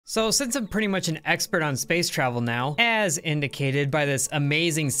So since I'm pretty much an expert on space travel now, as indicated by this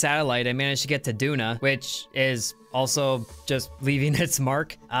amazing satellite I managed to get to Duna, which is also just leaving its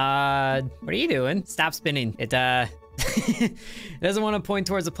mark. What are you doing? Stop spinning. It it doesn't want to point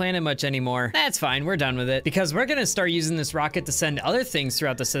towards the planet much anymore. That's fine, we're done with it. Because we're gonna start using this rocket to send other things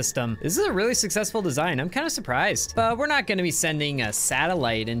throughout the system. This is a really successful design, I'm kind of surprised. But we're not gonna be sending a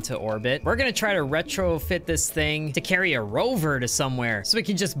satellite into orbit. We're gonna try to retrofit this thing to carry a rover to somewhere, so we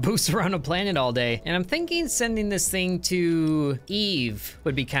can just boost around a planet all day. And I'm thinking sending this thing to Eve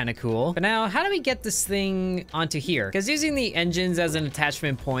would be kind of cool. But now, how do we get this thing onto here? Because using the engines as an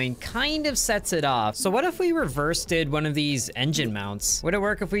attachment point kind of sets it off. So what if we reverse did one of these engine mounts? Would it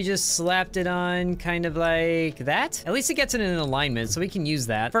work if we just slapped it on kind of like that? At least it gets it in alignment, so we can use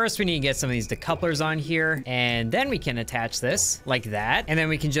that. First, we need to get some of these decouplers on here, and then we can attach this like that, and then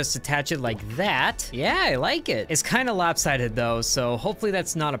we can just attach it like that. Yeah, I like it. It's kind of lopsided though, so hopefully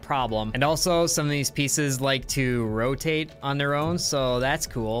that's not a problem. And also, some of these pieces like to rotate on their own, so that's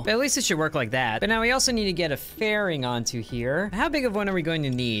cool. But at least it should work like that. But now we also need to get a fairing onto here. How big of one are we going to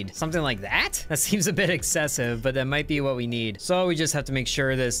need? Something like that? That seems a bit excessive, but that might be what we need. So we just have to make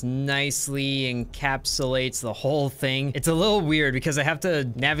sure this nicely encapsulates the whole thing. It's a little weird because I have to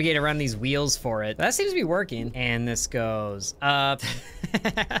navigate around these wheels for it. But that seems to be working. And this goes up.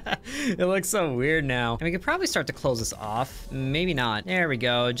 It looks so weird now. And we could probably start to close this off. Maybe not. There we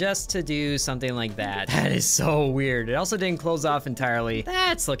go. Just to do something like that. That is so weird. It also didn't close off entirely.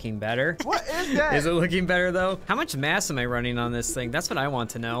 That's looking better. What is that? Is it looking better though? How much mass am I running on this thing? That's what I want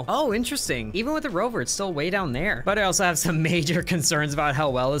to know. Oh, interesting. Even with the rover, it's still way down there. But I also have some major concerns about how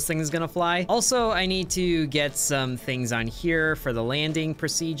well this thing is gonna fly. Also, I need to get some things on here for the landing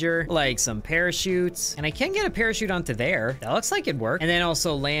procedure, like some parachutes. And I can get a parachute onto there. That looks like it'd work. And then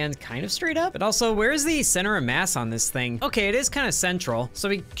also land kind of straight up. But also, where's the center of mass on this thing? Okay, it is kind of central. So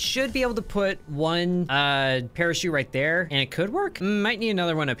we should be able to put one parachute right there, and it could work. Might need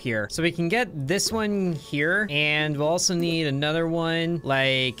another one up here. So we can get this one here, and we'll also need another one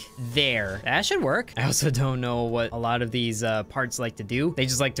like there. That should work. I also don't know what a lot of these parts like to do. They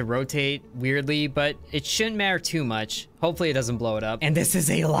just like to rotate weirdly, but it shouldn't matter too much. Hopefully it doesn't blow it up. And this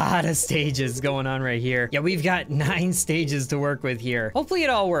is a lot of stages going on right here. Yeah, we've got 9 stages to work with here. Hopefully it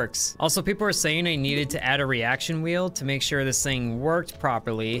all works. Also, people are saying I needed to add a reaction wheel to make sure this thing worked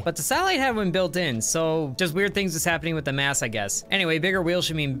properly, but the satellite had one built in, so just weird things is happening with the mass, I guess. Anyway, bigger wheel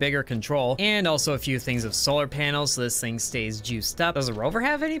should mean bigger control, and also a few things of solar panels so this thing stays juiced up. Does the rover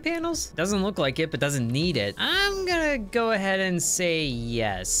have any panels? Doesn't look like it, but doesn't need it. I'm gonna go ahead and say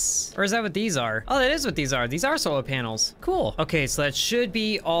yes. Or is that what these are? Oh, that is what these are. These are solar panels. Cool. Okay, so that should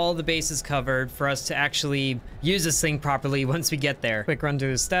be all the bases covered for us to actually use this thing properly once we get there. Quick run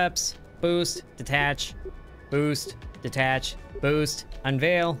through the steps. Boost, detach, boost, detach, boost,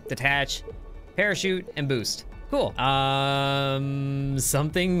 unveil, detach, parachute, and boost. Cool.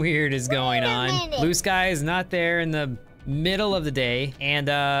 Something weird is going on. Blue sky is not there in the middle of the day,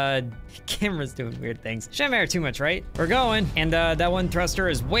 and camera's doing weird things. Shouldn't matter too much, right? We're going, and that one thruster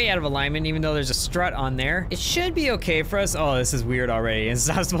is way out of alignment, even though there's a strut on there. It should be okay for us. Oh, this is weird already. It's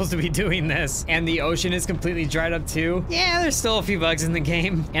not supposed to be doing this. And the ocean is completely dried up too. Yeah, there's still a few bugs in the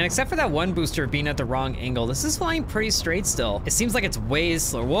game. And except for that one booster being at the wrong angle, this is flying pretty straight still. It seems like it's way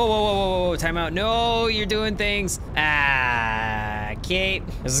slower. Whoa, whoa, whoa, whoa, whoa, time out. No, you're doing things. Okay.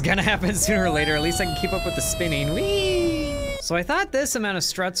 This is gonna happen sooner or later. At least I can keep up with the spinning. Whee! So I thought this amount of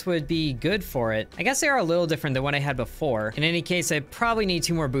struts would be good for it. I guess they are a little different than what I had before. In any case, I probably need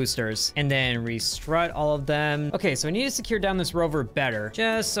 2 more boosters and then restrut all of them. Okay, so I need to secure down this rover better,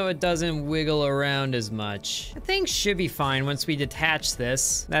 just so it doesn't wiggle around as much. I think should be fine once we detach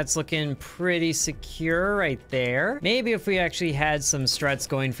this. That's looking pretty secure right there. Maybe if we actually had some struts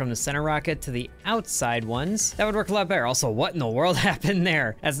going from the center rocket to the outside ones, that would work a lot better. Also, what in the world happened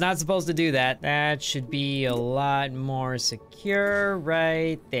there? That's not supposed to do that. That should be a lot more secure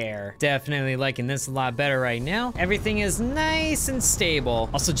right there. Definitely liking this a lot better right now. Everything is nice and stable.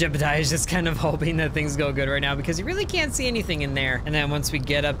 Also, Jebediah is just kind of hoping that things go good right now because you really can't see anything in there. And then once we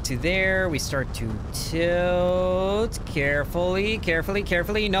get up to there, we start to tilt carefully, carefully,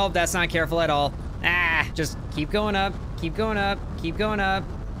 carefully. Nope, that's not careful at all. Just keep going up, keep going up, keep going up.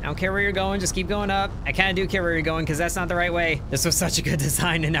 I don't care where you're going, just keep going up. I kind of do care where you're going because that's not the right way. This was such a good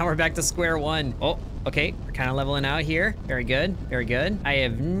design and now we're back to square one. Oh, okay. We're kind of leveling out here. Very good. Very good. I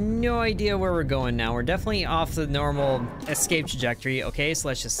have no idea where we're going now. We're definitely off the normal escape trajectory. Okay, so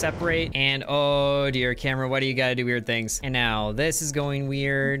let's just separate. And oh dear, camera, why do you gotta do weird things? And now this is going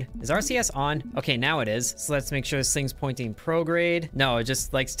weird. Is RCS on? Okay, now it is. So let's make sure this thing's pointing prograde. No, it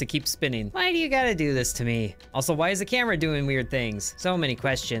just likes to keep spinning. Why do you gotta do this to me? Also, why is the camera doing weird things? So many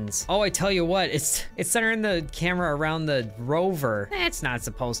questions. Oh, I tell you what, it's centering the camera around the rover. That's not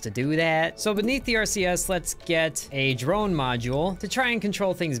supposed to do that. So beneath the RCS, let's get a drone module to try and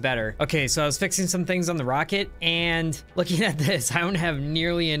control things better. Okay, so I was fixing some things on the rocket, and looking at this, I don't have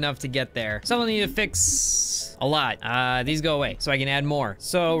nearly enough to get there. So I'll need to fix a lot. These go away, so I can add more.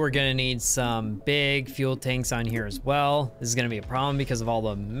 So we're gonna need some big fuel tanks on here as well. This is gonna be a problem because of all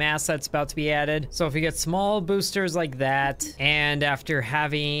the mass that's about to be added. So if we get small boosters like that, and after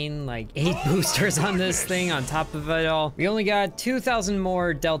having like 8 boosters on this thing on top of it all, we only got 2,000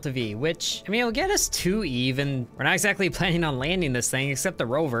 more Delta V, which, I mean, it'll get us 2 Eve, and we're not exactly planning on landing this thing except the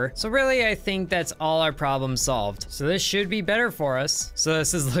rover. So really, I think that's all our problems solved. So this should be better for us. So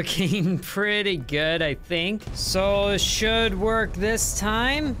this is looking pretty good, I think. So it should work this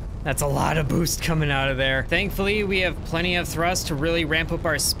time. That's a lot of boost coming out of there. Thankfully, we have plenty of thrust to really ramp up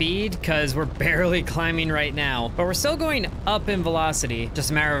our speed because we're barely climbing right now. But we're still going up in velocity.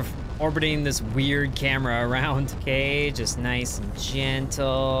 Just a matter of orbiting this weird camera around. Okay, just nice and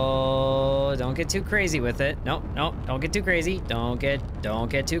gentle. Don't get too crazy with it. Nope, nope, don't get too crazy. Don't get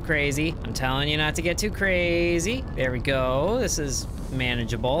too crazy. I'm telling you not to get too crazy. There we go. This is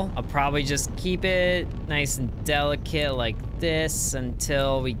manageable. I'll probably just keep it nice and delicate like this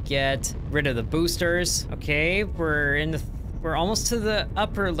until we get rid of the boosters. Okay, we're almost to the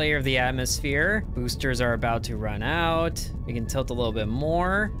upper layer of the atmosphere. Boosters are about to run out. We can tilt a little bit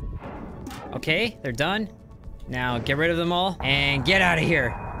more. Okay, they're done. Now get rid of them all and get out of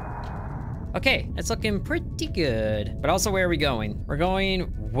here. Okay, it's looking pretty good. But also, where are we going? We're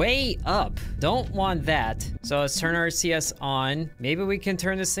going way up. Don't want that. So let's turn our CS on. Maybe we can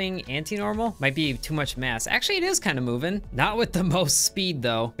turn this thing anti-normal. Might be too much mass. Actually, it is kind of moving. Not with the most speed,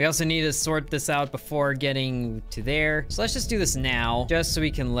 though. We also need to sort this out before getting to there. So let's just do this now, just so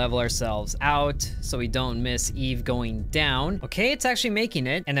we can level ourselves out, so we don't miss Eve going down. Okay, it's actually making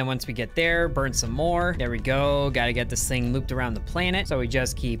it. And then once we get there, burn some more. There we go. Gotta get this thing looped around the planet. So we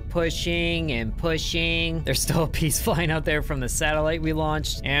just keep pushing and pushing. There's still a piece flying out there from the satellite we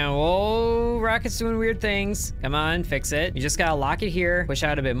launched. And whoa, rocket's doing weird things. Come on, fix it. You just gotta lock it here, push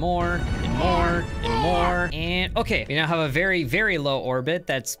out a bit more and more and more. And okay, we now have a very, very low orbit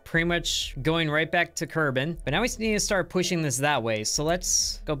that's pretty much going right back to Kerbin. But now we need to start pushing this that way. So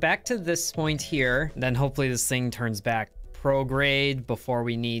let's go back to this point here. Then hopefully this thing turns back prograde before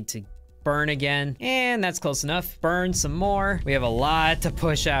we need to burn again. And that's close enough. Burn some more. We have a lot to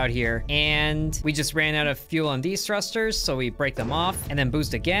push out here. And we just ran out of fuel on these thrusters, so we break them off and then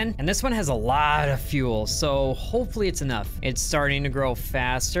boost again. And this one has a lot of fuel, so hopefully it's enough. It's starting to grow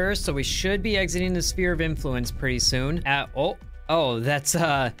faster, so we should be exiting the sphere of influence pretty soon. That's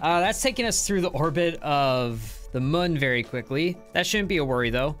taking us through the orbit of the moon very quickly. That shouldn't be a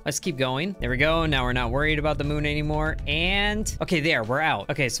worry though. Let's keep going. There we go. Now we're not worried about the moon anymore. And okay, there, we're out.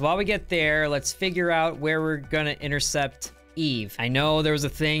 Okay, so while we get there, let's figure out where we're gonna intercept Eve. I know there was a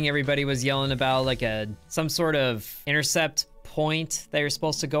thing everybody was yelling about, like some sort of intercept point that you're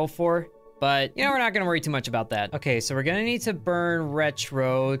supposed to go for. But, you know, we're not gonna worry too much about that. Okay, so we're gonna need to burn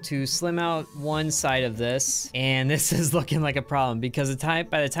retro to slim out one side of this. And this is looking like a problem because by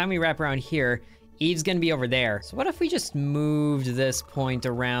the time we wrap around here, Eve's gonna be over there. So what if we just moved this point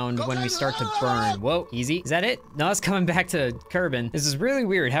around when we start to burn? Whoa, easy. Is that it? No, it's coming back to Kerbin. This is really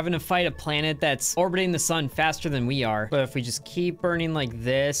weird, having to fight a planet that's orbiting the sun faster than we are. But if we just keep burning like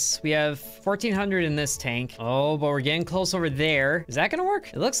this, we have 1,400 in this tank. Oh, but we're getting close over there. Is that gonna work?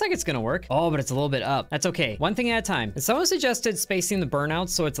 It looks like it's gonna work. Oh, but it's a little bit up. That's okay. One thing at a time. And someone suggested spacing the burnout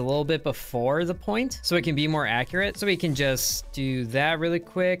so it's a little bit before the point, so it can be more accurate. So we can just do that really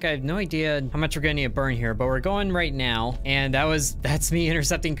quick. I have no idea how much we're gonna need to burn here, but we're going right now. And that's me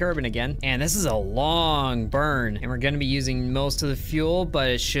intercepting Kerbin again. And this is a long burn, and we're gonna be using most of the fuel, but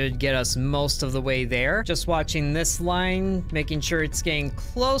it should get us most of the way there. Just watching this line, making sure it's getting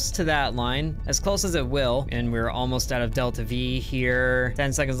close to that line, as close as it will. And we're almost out of Delta V here.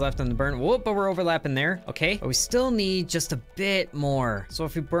 10 seconds left on the burn. Whoop, but we're overlapping there. Okay, but we still need just a bit more. So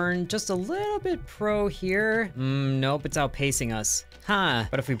if we burn just a little bit pro here, nope, it's outpacing us. Huh,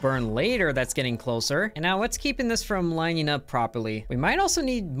 but if we burn later, that's getting closer. And now what's keeping this from lining up properly? We might also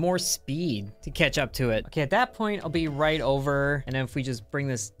need more speed to catch up to it. Okay, at that point, I'll be right over. And then if we just bring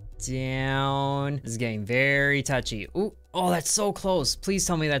this down. This is getting very touchy. Ooh, oh, that's so close. Please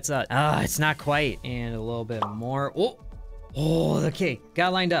tell me that's it's not quite. And a little bit more. Oh, okay,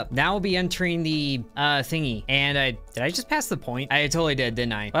 got lined up. Now we'll be entering the thingy. And did I just pass the point? I totally did,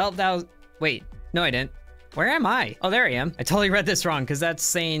 didn't I? Well, that was, wait, no I didn't. Where am I? Oh, there I am. I totally read this wrong because that's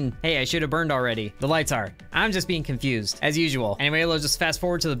saying, hey, I should have burned already. The lights are. I'm just being confused, as usual. Anyway, let's just fast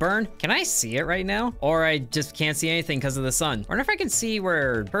forward to the burn. Can I see it right now? Or I just can't see anything because of the sun. I wonder if I can see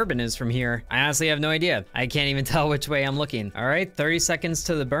where Bourbon is from here. I honestly have no idea. I can't even tell which way I'm looking. All right, 30 seconds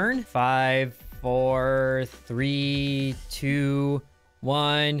to the burn. 5, 4, 3, 2,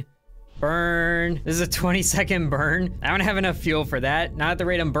 1. Burn. This is a 20-second burn. I don't have enough fuel for that. Not at the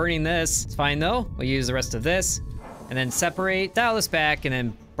rate I'm burning this. It's fine though. We'll use the rest of this and then separate, dial this back, and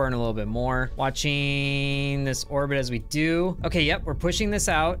then burn a little bit more. Watching this orbit as we do. Okay, yep, we're pushing this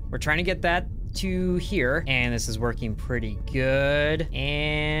out. We're trying to get that to here, and this is working pretty good.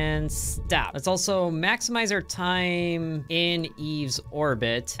 And stop. Let's also maximize our time in Eve's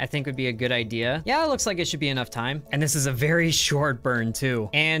orbit. I think would be a good idea. Yeah, it looks like it should be enough time. And this is a very short burn too.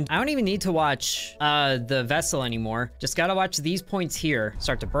 And I don't even need to watch the vessel anymore. Just gotta watch these points here.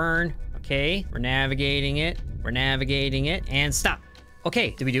 Start to burn. Okay, we're navigating it. We're navigating it, and stop.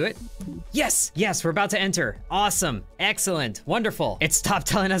 Okay, did we do it? Yes, yes, we're about to enter. Awesome, excellent, wonderful. It stopped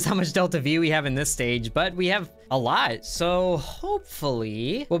telling us how much Delta V we have in this stage, but we have a lot. So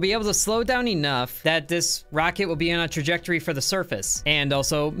hopefully we'll be able to slow down enough that this rocket will be on a trajectory for the surface and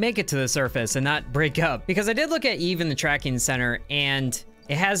also make it to the surface and not break up. Because I did look at Eve in the tracking center and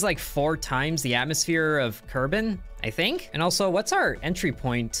it has like 4 times the atmosphere of Kerbin, I think. And also, what's our entry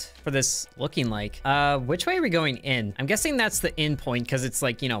point for this looking like? Which way are we going in? I'm guessing that's the in point because it's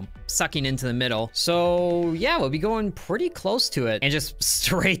like, you know, sucking into the middle. So yeah, we'll be going pretty close to it and just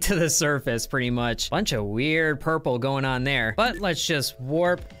straight to the surface pretty much. Bunch of weird purple going on there, but let's just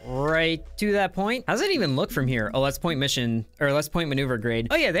warp right to that point. How does it even look from here? Oh, let's point mission, or let's point maneuver grade.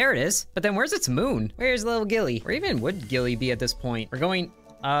 Oh yeah, there it is. But then where's its moon? Where's little Gilly? Where even would Gilly be at this point? We're going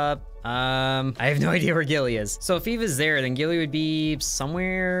up. I have no idea where Gilly is. So if Eve is there, then Gilly would be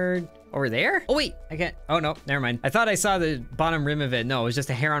somewhere over there? Oh wait, I can't, oh no, never mind. I thought I saw the bottom rim of it. No, it was just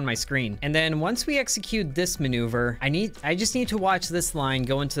a hair on my screen. And then once we execute this maneuver, I just need to watch this line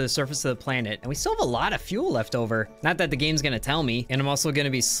go into the surface of the planet. And we still have a lot of fuel left over. Not that the game's gonna tell me. And I'm also gonna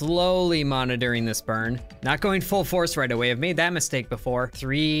be slowly monitoring this burn. Not going full force right away. I've made that mistake before.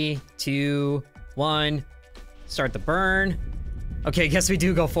 3, 2, 1, start the burn. Okay, I guess we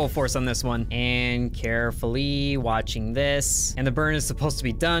do go full force on this one. And carefully watching this. And the burn is supposed to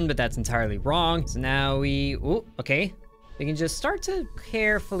be done, but that's entirely wrong. So now ooh, okay. We can just start to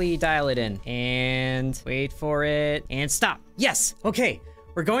carefully dial it in. And wait for it. And stop. Yes, okay.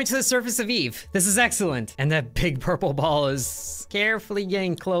 We're going to the surface of Eve. This is excellent. And that big purple ball is carefully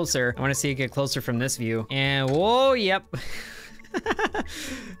getting closer. I want to see it get closer from this view. And whoa, yep.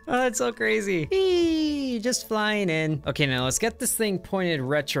 Oh, that's so crazy. Eee, just flying in. Okay, now let's get this thing pointed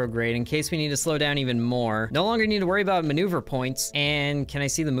retrograde in case we need to slow down even more. No longer need to worry about maneuver points. And can I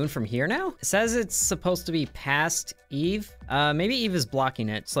see the moon from here now? It says it's supposed to be past Eve. Maybe Eve is blocking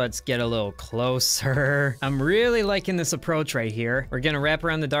it, so let's get a little closer. I'm really liking this approach right here. We're gonna wrap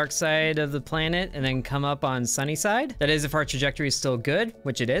around the dark side of the planet and then come up on sunny side. That is if our trajectory is still good,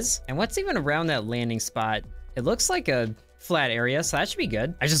 which it is. And what's even around that landing spot? It looks like a flat area, so that should be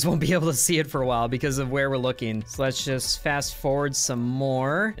good. I just won't be able to see it for a while because of where we're looking. So let's just fast forward some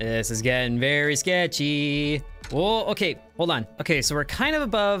more. This is getting very sketchy. Whoa, okay, hold on. Okay, so we're kind of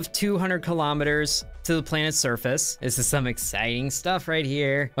above 200 kilometers to the planet's surface. This is some exciting stuff right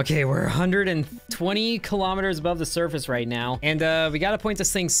here. Okay, we're 120 kilometers above the surface right now. And we gotta point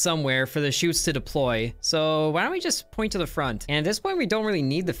this thing somewhere for the chutes to deploy. So why don't we just point to the front? And at this point, we don't really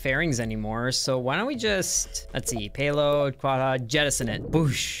need the fairings anymore. So why don't we just, let's see, payload, quad, jettison it.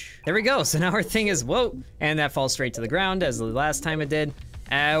 Boosh. There we go. So now our thing is, whoa. And that falls straight to the ground as the last time it did.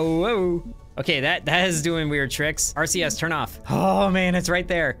 Whoa. Okay, that is doing weird tricks. RCS, turn off. Oh man, it's right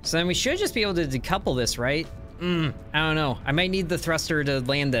there. So then we should just be able to decouple this, right? I don't know. I might need the thruster to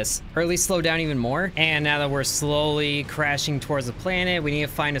land this, or at least slow down even more. And now that we're slowly crashing towards the planet, we need to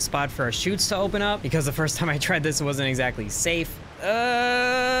find a spot for our chutes to open up, because the first time I tried this, it wasn't exactly safe.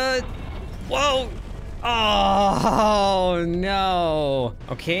 Whoa. Oh no.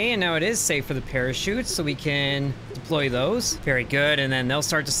 Okay, and now it is safe for the parachutes, so we can deploy those. Very good, and then they'll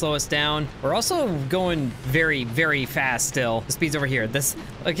start to slow us down. We're also going very, very fast still. The speed's over here.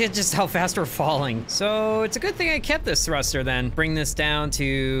 Look at just how fast we're falling. So it's a good thing I kept this thruster then. Bring this down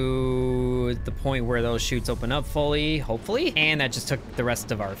to the point where those chutes open up fully, hopefully. And that just took the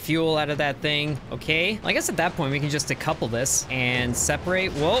rest of our fuel out of that thing. Okay, well, I guess at that point we can just decouple this and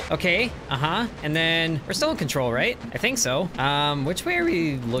separate. Whoa, okay, and then we're still in control, right? I think so. Which way are we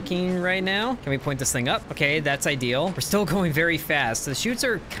looking right now? Can we point this thing up? Okay, that's ideal. We're still going very fast. The chutes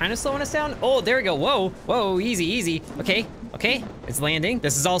are kind of slowing us down. Oh, there we go. Whoa, easy. Okay, it's landing.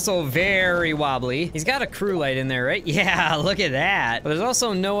 This is also very wobbly. He's got a crew light in there, right? Yeah, look at that. But there's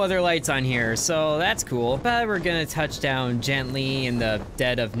also no other lights on here, so that's cool. But we're gonna touch down gently in the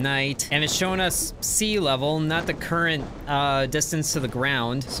dead of night. And it's showing us sea level, not the current distance to the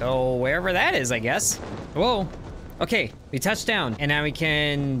ground. So wherever that is, I guess. Whoa. Okay, we touched down, and now we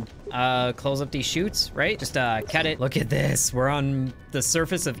can close up these chutes, right? Just cut it. Look at this. We're on the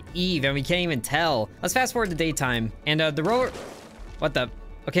surface of Eve, and we can't even tell. Let's fast forward to daytime. And the rover... What the...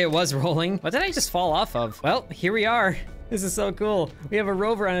 Okay, it was rolling. What did I just fall off of? Well, here we are. This is so cool. We have a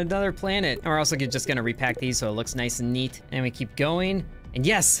rover on another planet. And we're also just gonna repack these so it looks nice and neat. And we keep going. And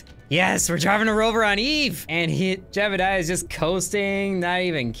yes, we're driving a rover on Eve. And Jebediah is just coasting, not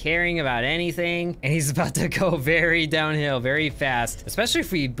even caring about anything. And he's about to go very downhill, very fast. Especially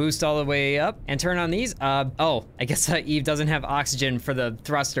if we boost all the way up and turn on these. Oh, I guess Eve doesn't have oxygen for the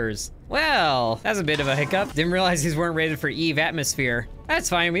thrusters. Well, that's a bit of a hiccup. Didn't realize these weren't rated for Eve atmosphere. That's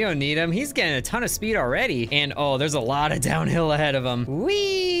fine, we don't need him. He's getting a ton of speed already. And oh, there's a lot of downhill ahead of him.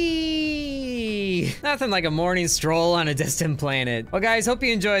 Whee! Nothing like a morning stroll on a distant planet. Well guys, hope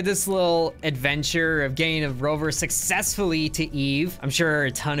you enjoyed this little adventure of getting a rover successfully to Eve. I'm sure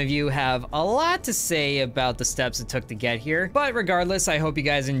a ton of you have a lot to say about the steps it took to get here. But regardless, I hope you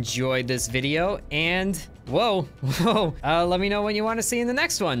guys enjoyed this video, and whoa, let me know what you want to see in the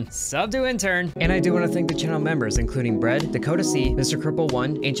next one. Sub to Intern. And I do want to thank the channel members, including Bread, Dakota C, Mr. Cripple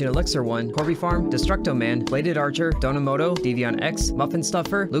 1, Ancient Elixir 1, Corby Farm, Destructo Man, Bladed Archer, Donamoto, Devion X, Muffin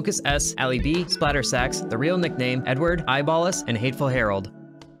Stuffer, Lucas S, Ali B, Splatter Sacks, The Real Nickname, Edward, Eyeballus, and Hateful Herald.